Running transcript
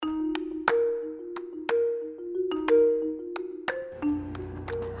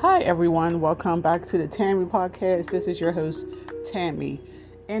Hi everyone, welcome back to the Tammy podcast. This is your host, Tammy.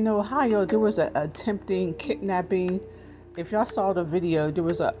 In Ohio, there was a attempting kidnapping. If y'all saw the video, there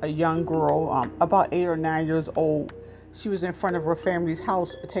was a young girl, about 8 or 9 years old. She was in front of her family's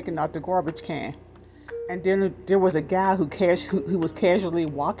house taking out the garbage can. And then there was a guy who was casually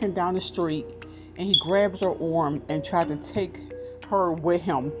walking down the street, and he grabs her arm and tried to take her with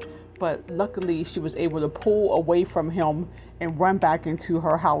him. But luckily, she was able to pull away from him and run back into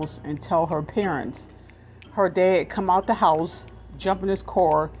her house and tell her parents. Her dad come out the house, jump in his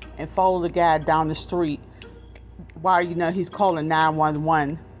car, and follow the guy down the street while he's calling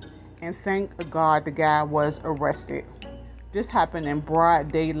 911. And thank God the guy was arrested. This happened in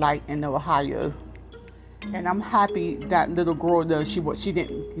broad daylight in Ohio. And I'm happy that little girl, though, she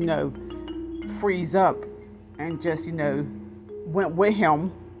didn't, freeze up and just, went with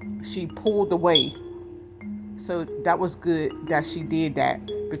him. She pulled away. So that was good that she did that,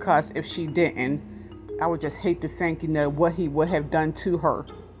 because if she didn't, I would just hate to think, what he would have done to her.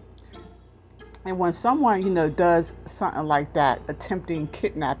 And when someone, does something like that, attempting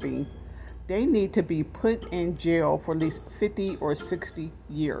kidnapping, they need to be put in jail for at least 50 or 60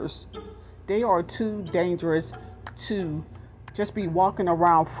 years. They are too dangerous to just be walking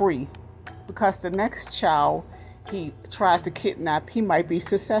around free, because the next child he tries to kidnap, he might be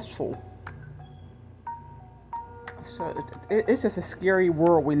successful. So it's just a scary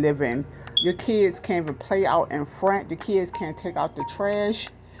world we live in. Your kids can't even play out in front. The kids can't take out the trash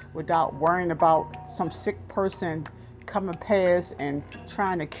without worrying about some sick person coming past and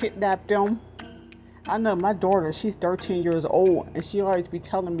trying to kidnap them. I know my daughter, she's 13 years old, and she always be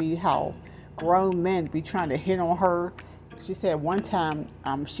telling me how grown men be trying to hit on her. She said one time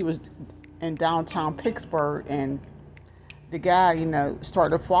she was in downtown Pittsburgh, and the guy,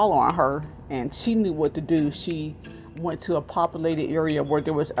 started following her, and she knew what to do. She went to a populated area where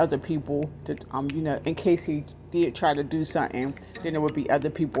there was other people to, in case he did try to do something, then there would be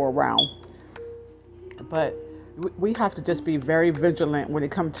other people around. But we have to just be very vigilant when it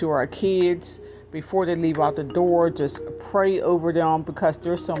comes to our kids. Before they leave out the door, just pray over them, because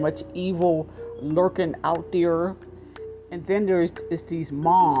there's so much evil lurking out there. And then there's these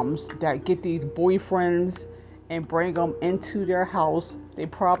moms that get these boyfriends and bring them into their house. They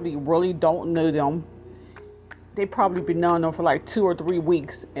probably really don't know them. They probably been knowing them for like 2 or 3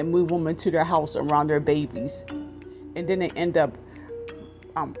 weeks, and move them into their house around their babies. And then they end up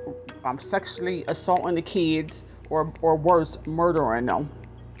sexually assaulting the kids, or worse, murdering them.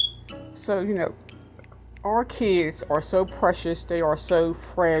 So, our kids are so precious. They are so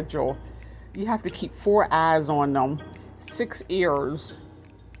fragile. You have to keep 4 eyes on them, 6 ears.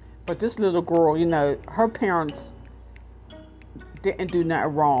 But this little girl, her parents didn't do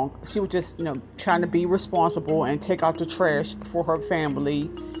nothing wrong. She was just, trying to be responsible and take out the trash for her family.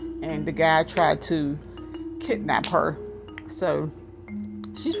 And the guy tried to kidnap her. So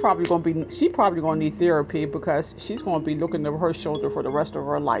she's probably going to need therapy, because she's going to be looking over her shoulder for the rest of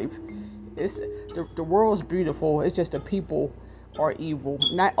her life. The world is beautiful. It's just the people are evil.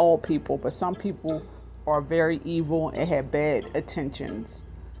 Not all people, but some people are very evil and have bad intentions.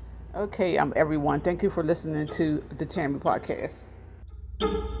 Okay, everyone. Thank you for listening to the Tammy podcast.